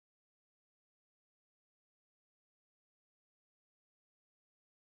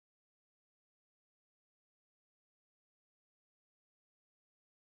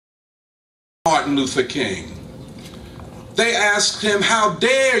Martin Luther King. They asked him, how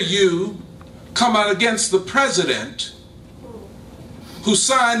dare you come out against the president who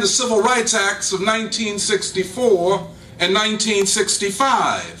signed the Civil Rights Acts of 1964 and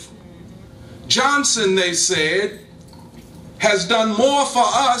 1965. Johnson, they said, has done more for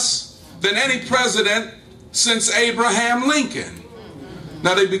us than any president since Abraham Lincoln.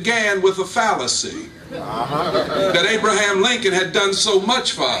 Now they began with a fallacy. That Abraham Lincoln had done so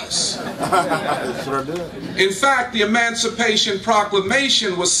much for us. In fact, the Emancipation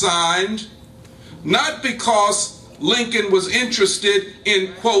Proclamation was signed not because Lincoln was interested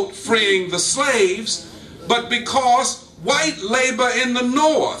in, quote, freeing the slaves, but because white labor in the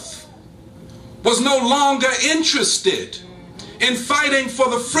North was no longer interested in fighting for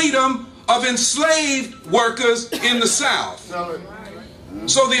the freedom of enslaved workers in the South.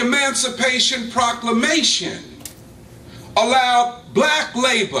 So the Emancipation Proclamation allowed black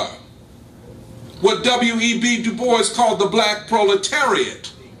labor, what W.E.B. Du Bois called the black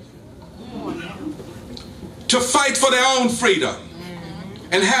proletariat, to fight for their own freedom.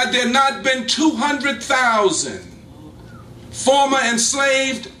 And had there not been 200,000 former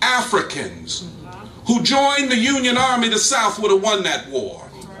enslaved Africans who joined the Union Army, the South would have won that war.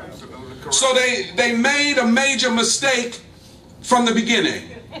 So they made a major mistake from the beginning.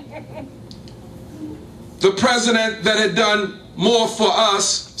 The president that had done more for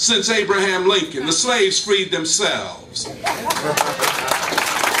us since Abraham Lincoln. The slaves freed themselves. And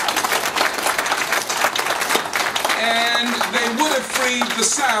they would have freed the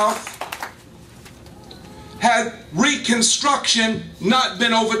South had Reconstruction not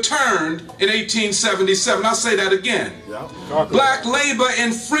been overturned in 1877. I'll say that again. Black labor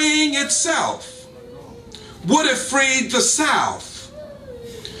in freeing itself would have freed the South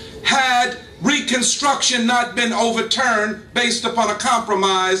had Reconstruction not been overturned based upon a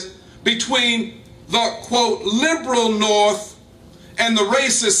compromise between the, quote, liberal North and the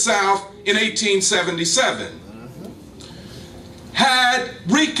racist South in 1877. Had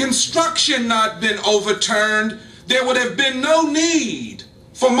Reconstruction not been overturned, there would have been no need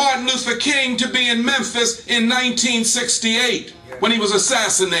for Martin Luther King to be in Memphis in 1968 when he was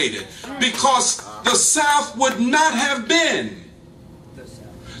assassinated, because the South would not have been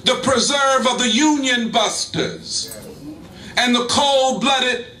the preserve of the Union busters and the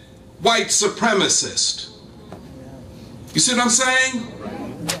cold-blooded white supremacist. You see what I'm saying?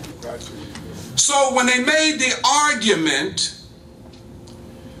 So when they made the argument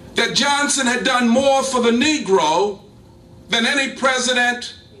that Johnson had done more for the Negro than any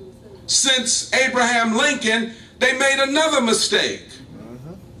president since Abraham Lincoln, they made another mistake.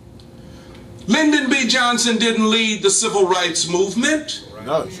 Lyndon B. Johnson didn't lead the civil rights movement.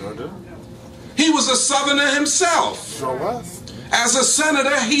 No, he sure did. He was a Southerner himself. Sure was. As a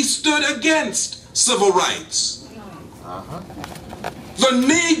senator, he stood against civil rights. The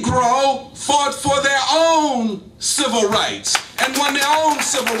Negro fought for their own civil rights and won their own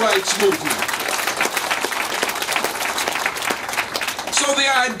civil rights movement. So the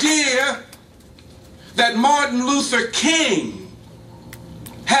idea that Martin Luther King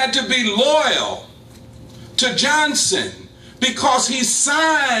had to be loyal to Johnson because he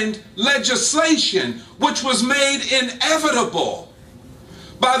signed legislation which was made inevitable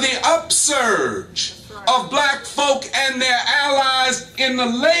by the upsurge of black folk and their allies in the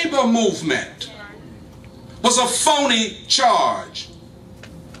labor movement was a phony charge.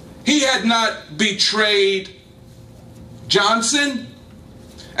 He had not betrayed Johnson.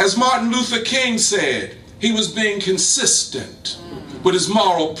 As Martin Luther King said, he was being consistent with his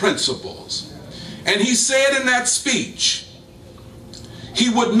moral principles. And he said in that speech, he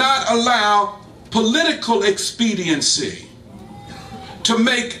would not allow political expediency to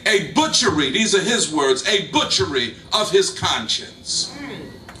make a butchery, these are his words, a butchery of his conscience.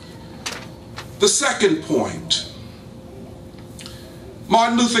 The second point,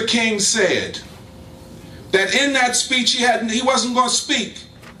 Martin Luther King said that in that speech he wasn't going to speak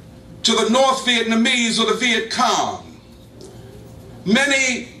to the North Vietnamese or the Viet Cong.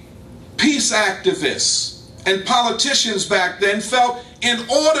 Many peace activists and politicians back then felt in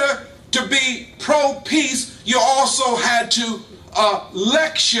order to be pro-peace, you also had to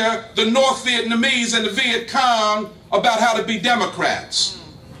lecture the North Vietnamese and the Viet Cong about how to be Democrats.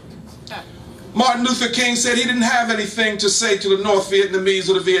 Martin Luther King said he didn't have anything to say to the North Vietnamese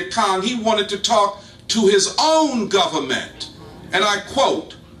or the Viet Cong. He wanted to talk to his own government. And I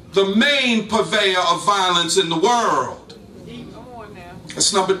quote, the main purveyor of violence in the world.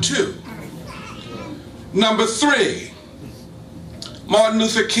 That's number two. Number three, Martin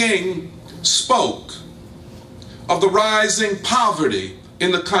Luther King spoke of the rising poverty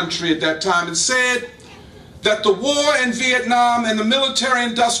in the country at that time and said that the war in Vietnam and the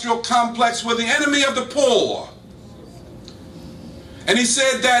military-industrial complex were the enemy of the poor. And he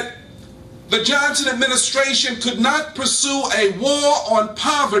said that the Johnson administration could not pursue a war on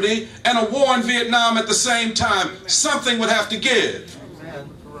poverty and a war in Vietnam at the same time. Something would have to give.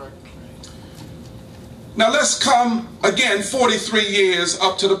 Now let's come again 43 years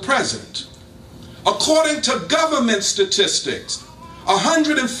up to the present. According to government statistics,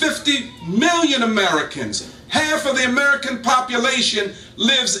 150 million Americans, half of the American population,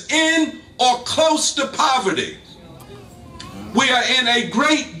 lives in or close to poverty. We are in a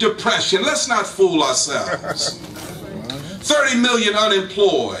Great Depression. Let's not fool ourselves. 30 million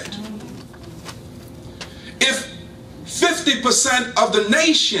unemployed. If 50% of the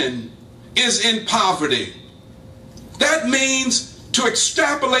nation is in poverty, that means, to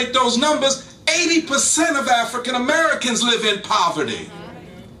extrapolate those numbers, 80% of African Americans live in poverty.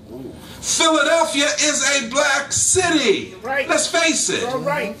 Philadelphia is a black city. Right. Let's face it. You're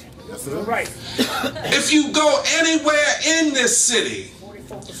right. You're right. If you go anywhere in this city,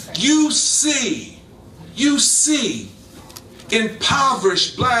 you see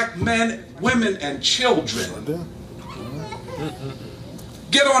impoverished black men, women, and children.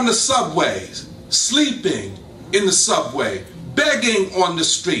 Get on the subways, sleeping in the subway, begging on the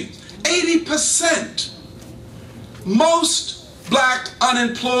street. 80%. Most black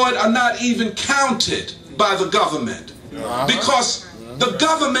unemployed are not even counted by the government because the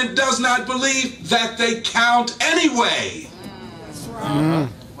government does not believe that they count anyway.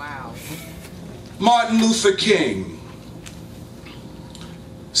 Wow. Martin Luther King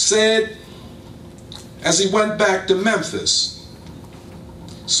said, as he went back to Memphis,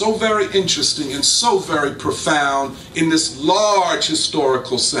 so very interesting and so very profound in this large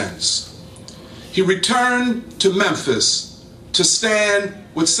historical sense. He returned to Memphis to stand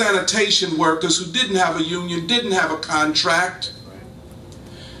with sanitation workers who didn't have a union, didn't have a contract.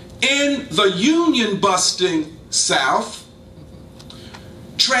 In the union-busting South,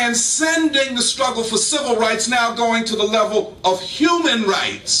 transcending the struggle for civil rights, now going to the level of human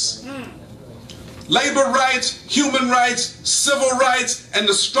rights. Labor rights, human rights, civil rights, and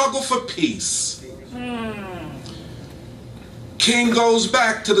the struggle for peace. King goes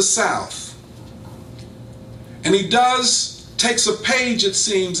back to the South. And he takes a page, it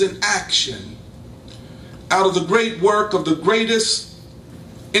seems, in action out of the great work of the greatest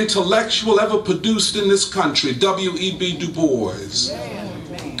intellectual ever produced in this country, W.E.B. Du Bois.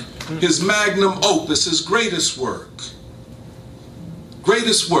 His magnum opus, his greatest work,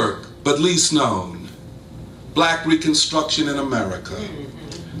 but least known, Black Reconstruction in America.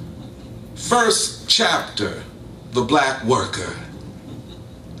 First chapter, the black worker.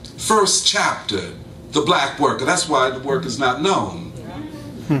 First chapter, the black worker. That's why the work is not known.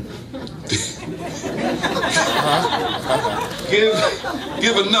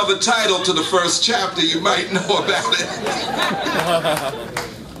 Give another title to the first chapter, you might know about it.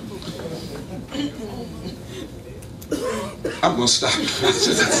 I'm going to stop.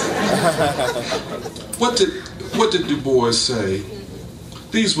 What did Du Bois say?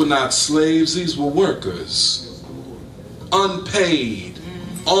 These were not slaves, these were workers. Unpaid,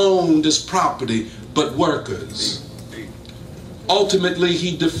 owned as property, but workers. Ultimately,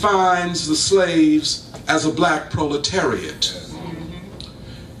 he defines the slaves as a black proletariat.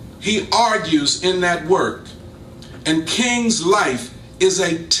 He argues in that work, and King's life is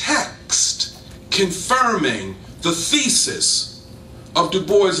a text confirming the thesis of Du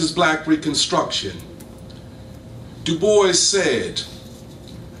Bois's Black Reconstruction. Du Bois said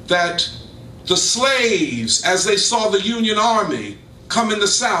that the slaves, as they saw the Union Army come in the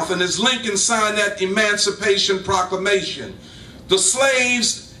South, and as Lincoln signed that Emancipation Proclamation, the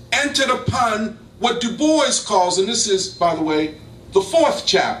slaves entered upon what Du Bois calls, and this is, by the way, the fourth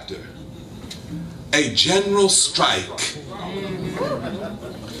chapter, a general strike.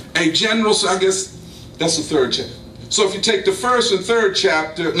 A general, I guess that's the third chapter. So if you take the first and third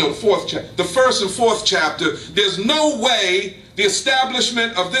chapter, no, the fourth chapter, the first and fourth chapter, there's no way the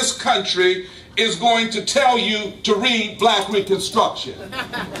establishment of this country is going to tell you to read Black Reconstruction.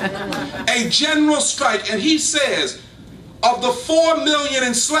 A general strike, and he says, of the 4 million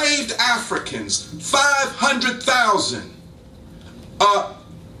enslaved Africans, 500,000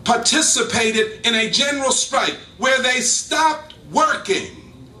 participated in a general strike where they stopped working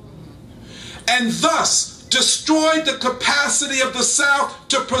and thus destroyed the capacity of the South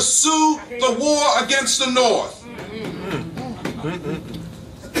to pursue the war against the North.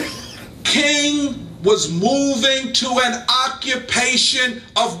 King was moving to an occupation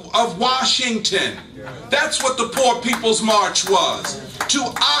of Washington. That's what the Poor People's March was. to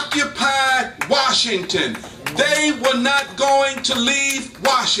occupy Washington. They were not going to leave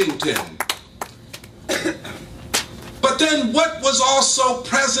Washington. But then what was also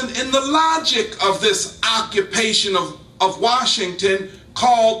present in the logic of this occupation of Washington,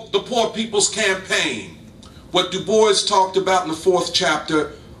 called the Poor People's Campaign? What Du Bois talked about in the 4th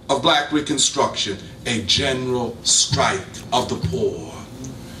chapter of Black Reconstruction, a general strike of the poor.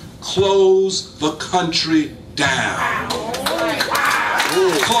 Close the country down.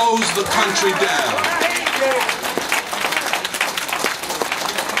 Close the country down.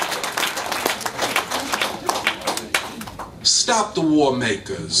 Stop the war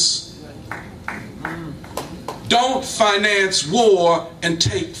makers. Don't finance war and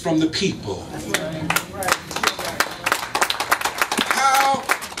take from the people. How,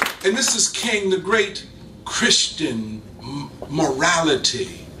 and this is King, the great Christian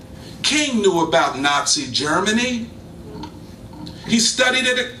morality. King knew about Nazi Germany. He studied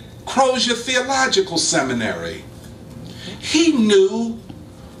it at Crozier Theological Seminary. He knew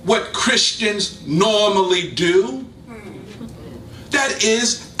what Christians normally do. That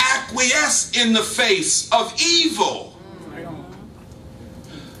is, acquiesce in the face of evil.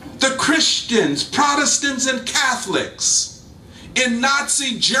 The Christians, Protestants and Catholics in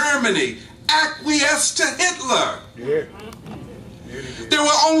Nazi Germany acquiesced to Hitler. There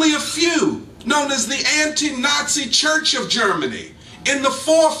were only a few, known as the anti-Nazi Church of Germany, in the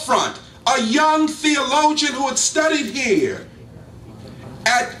forefront. A young theologian who had studied here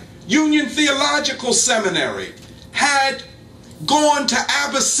at Union Theological Seminary, had gone to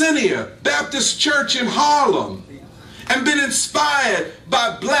Abyssinia Baptist Church in Harlem and been inspired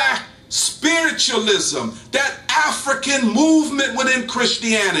by black spiritualism, that African movement within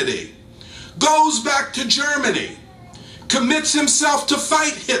Christianity, goes back to Germany, commits himself to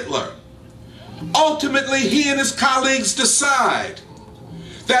fight Hitler. Ultimately, he and his colleagues decide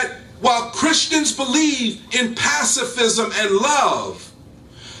that while Christians believe in pacifism and love,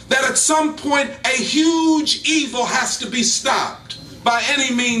 that at some point a huge evil has to be stopped by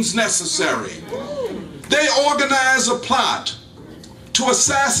any means necessary. They organize a plot to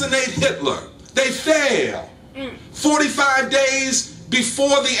assassinate Hitler. They fail. 45 days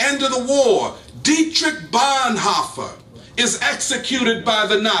before the end of the war, Dietrich Bonhoeffer is executed by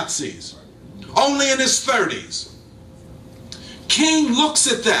the Nazis, only in his 30s. King looks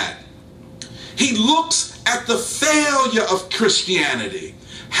at that. He looks at the failure of Christianity.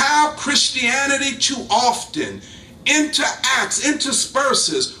 How Christianity too often interacts,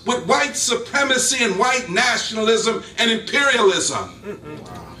 intersperses with white supremacy and white nationalism and imperialism.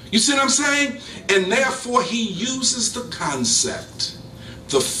 You see what I'm saying? And therefore he uses the concept,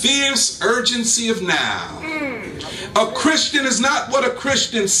 the fierce urgency of now. A Christian is not what a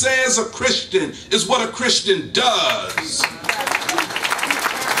Christian says, a Christian is what a Christian does.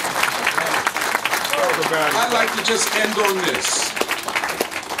 I'd like to just end on this.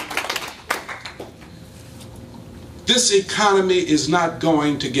 This economy is not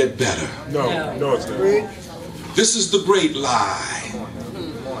going to get better. No, it's not. This is the great lie.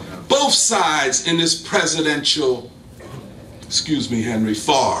 Both sides in this presidential, excuse me, Henry,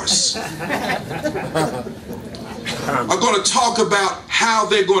 farce are going to talk about how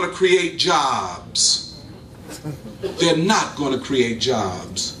they're going to create jobs. They're not going to create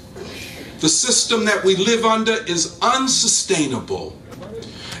jobs. The system that we live under is unsustainable.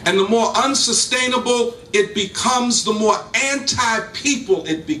 And the more unsustainable it becomes, the more anti-people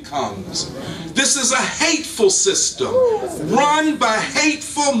it becomes. This is a hateful system, run by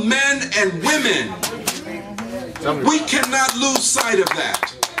hateful men and women. We cannot lose sight of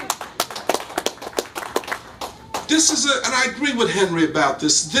that. This is and I agree with Henry about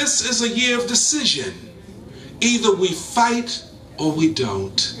this, this is a year of decision. Either we fight or we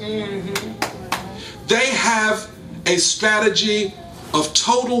don't. They have a strategy of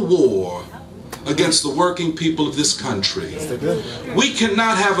total war against the working people of this country. We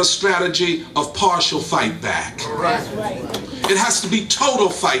cannot have a strategy of partial fight back. It has to be total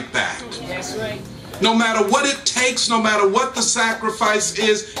fight back. No matter what it takes, no matter what the sacrifice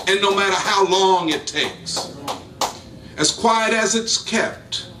is, and no matter how long it takes. As quiet as it's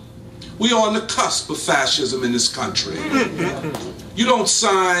kept, we are on the cusp of fascism in this country. You don't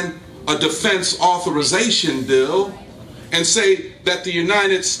sign a defense authorization bill and say that the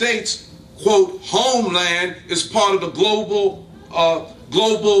United States, quote, homeland is part of the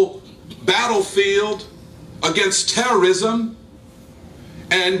global battlefield against terrorism,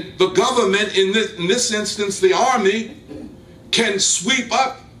 and the government, in this instance the army, can sweep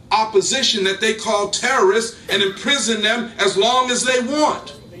up opposition that they call terrorists and imprison them as long as they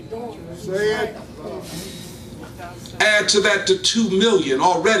want. Add to that the 2 million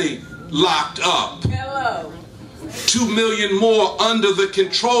already locked up. 2 million more under the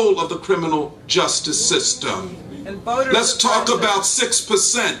control of the criminal justice system. Let's talk about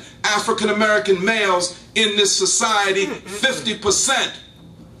 6% African American males in this society, 50%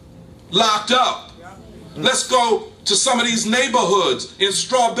 locked up. Let's go to some of these neighborhoods in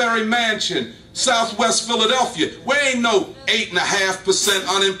Strawberry Mansion, Southwest Philadelphia, where ain't no 8.5%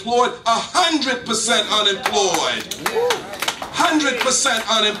 unemployed, 100% unemployed. 100%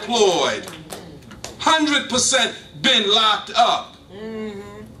 unemployed. 100% been locked up.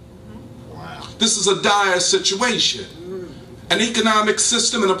 This is a dire situation. An economic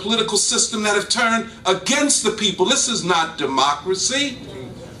system and a political system that have turned against the people. This is not democracy.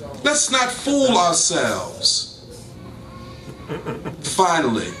 Let's not fool ourselves.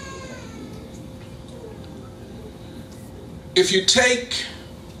 Finally, if you take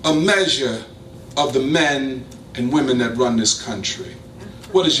a measure of the men and women that run this country,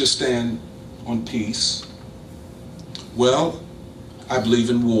 what is your stand on peace? Well, I believe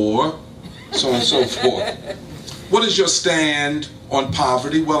in war, so on and so forth. What is your stand on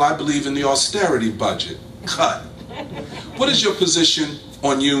poverty? Well, I believe in the austerity budget. Cut. What is your position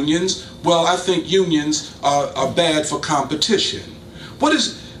on unions? Well, I think unions are bad for competition. What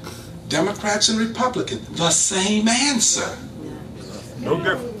is Democrats and Republicans? The same answer. No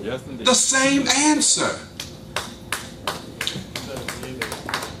different. Yes, indeed. The same answer.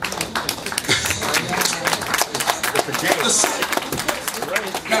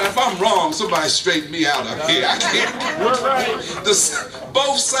 Now, if I'm wrong, somebody straighten me out up here. I can't. You're right.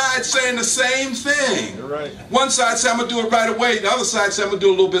 Both sides saying the same thing. You're right. One side says I'm going to do it right away. The other side says I'm going to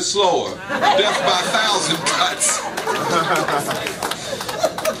do it a little bit slower. Death by 1,000 cuts.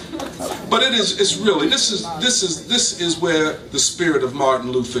 But it's really, this is where the spirit of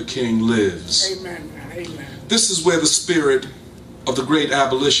Martin Luther King lives. Amen. Amen. This is where the spirit of the great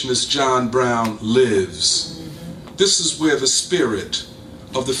abolitionist John Brown lives. This is where the spirit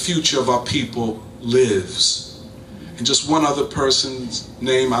of the future of our people lives. And just one other person's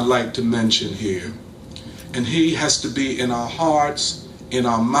name I'd like to mention here. And he has to be in our hearts, in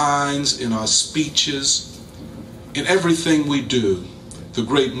our minds, in our speeches, in everything we do. The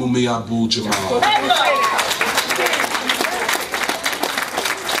great Mumia Abu-Jamal.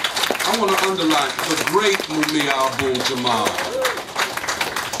 I want to underline the great Mumia Abu-Jamal.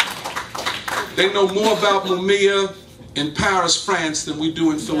 They know more about Mumia in Paris, France than we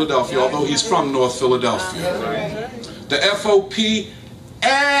do in Philadelphia, although he's from North Philadelphia. The FOP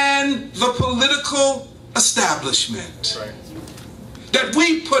and the political establishment that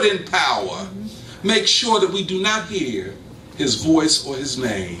we put in power make sure that we do not hear his voice or his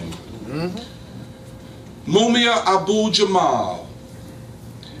name. Mumia Abu-Jamal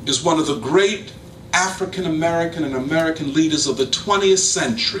is one of the great African American and American leaders of the 20th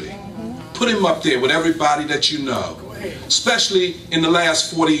century. Put him up there with everybody that you know. Especially in the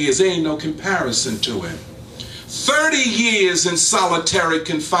last 40 years, there ain't no comparison to him. 30 years in solitary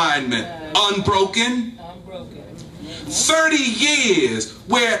confinement, unbroken. 30 years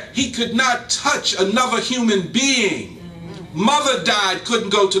where he could not touch another human being. Mother died,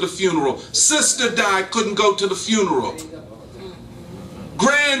 couldn't go to the funeral. Sister died, couldn't go to the funeral.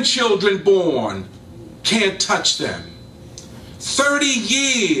 Grandchildren born, can't touch them. 30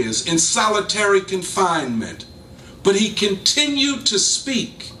 years in solitary confinement. But he continued to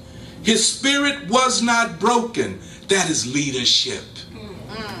speak. His spirit was not broken. That is leadership.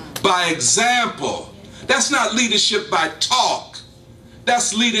 By example. That's not leadership by talk.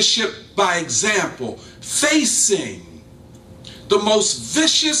 That's leadership by example. Facing the most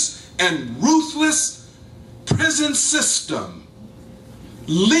vicious and ruthless prison system,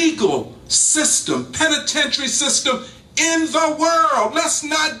 legal system, penitentiary system in the world. Let's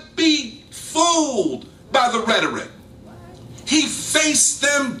not be fooled by the rhetoric. He faced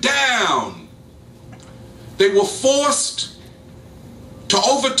them down. They were forced to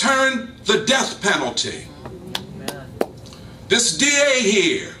overturn the death penalty. This DA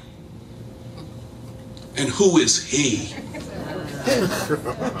here, and who is he?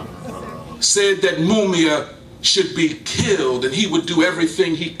 Said that Mumia should be killed and he would do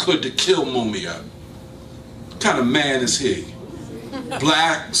everything he could to kill Mumia. What kind of man is he?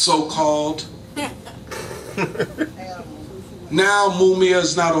 Black, so-called? Now Mumia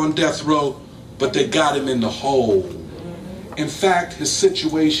is not on death row, but they got him in the hole. In fact, his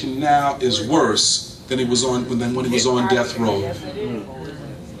situation now is worse than when he was on death row.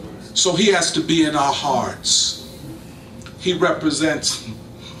 So he has to be in our hearts. He represents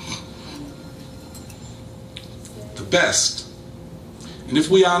the best. And if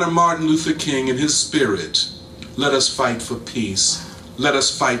we honor Martin Luther King and his spirit, Let us fight for peace. Let us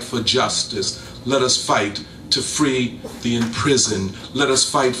fight for justice. Let us fight to free the imprisoned. Let us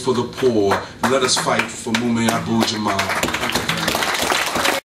fight for the poor. Let us fight for Mumia Abu Jamal.